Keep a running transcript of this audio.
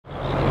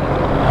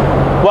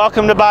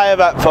Welcome to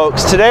Buyavette,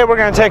 folks. Today we're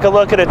going to take a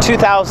look at a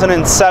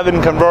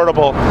 2007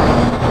 convertible.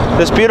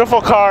 This beautiful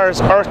car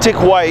is Arctic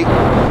white,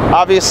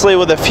 obviously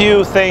with a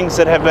few things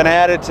that have been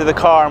added to the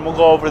car, and we'll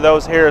go over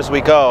those here as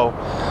we go.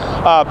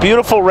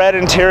 Beautiful red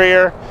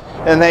interior,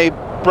 and they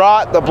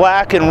brought the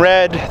black and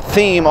red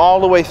theme all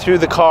the way through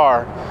the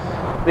car.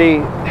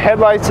 The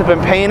headlights have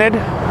been painted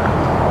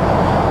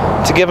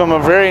to give them a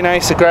very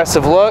nice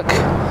aggressive look.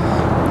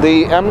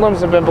 The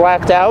emblems have been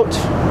blacked out.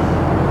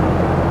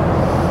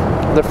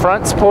 The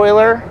front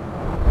spoiler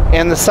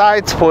and the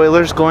side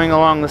spoilers going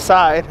along the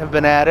side have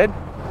been added.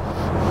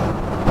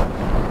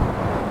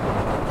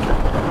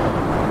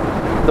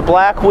 The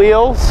black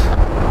wheels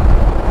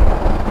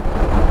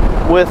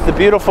with the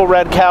beautiful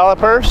red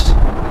calipers.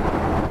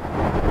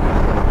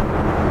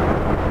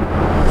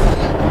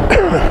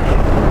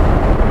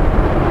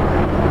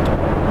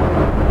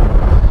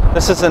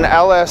 This is an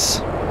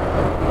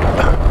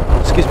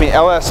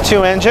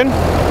LS2 engine.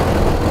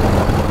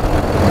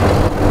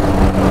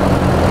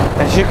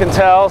 As you can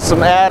tell,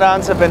 some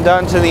add-ons have been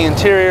done to the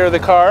interior of the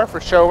car for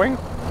showing.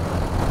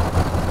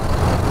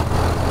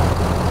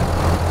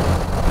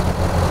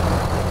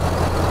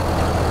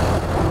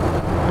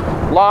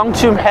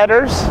 Longtube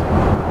headers,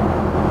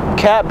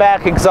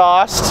 catback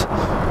exhaust,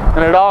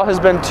 and it all has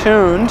been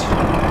tuned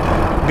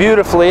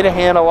beautifully to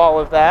handle all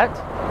of that.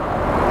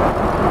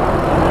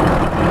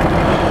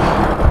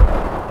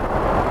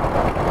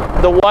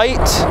 The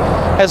white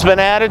has been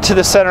added to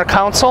the center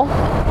console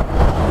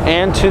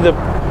and to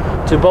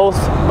both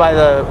by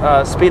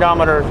the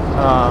speedometer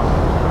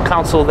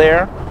console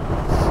there.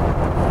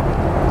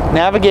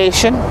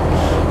 Navigation.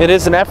 It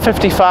is an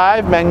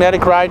F55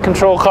 magnetic ride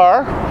control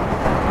car.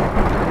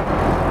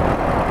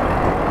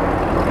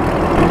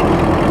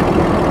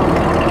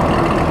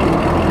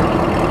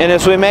 And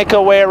as we make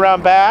our way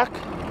around back,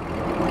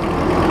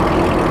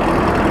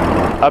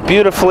 a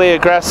beautifully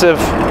aggressive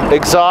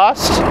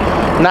exhaust.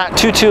 Not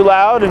too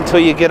loud until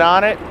you get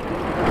on it,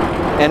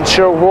 and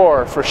she'll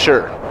roar for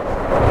sure.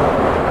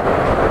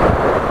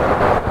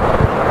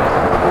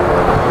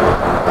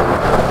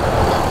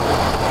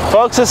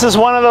 Folks, this is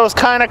one of those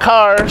kind of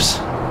cars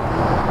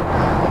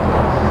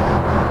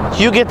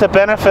you get the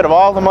benefit of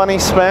all the money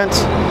spent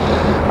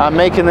on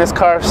making this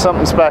car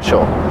something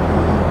special.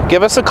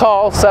 Give us a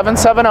call,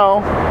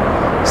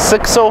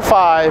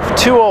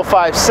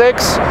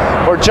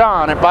 770-605-2056, or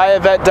John at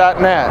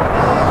Buyavette.net.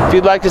 If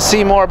you'd like to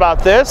see more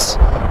about this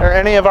or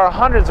any of our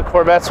hundreds of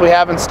Corvettes we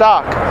have in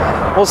stock,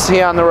 we'll see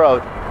you on the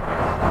road.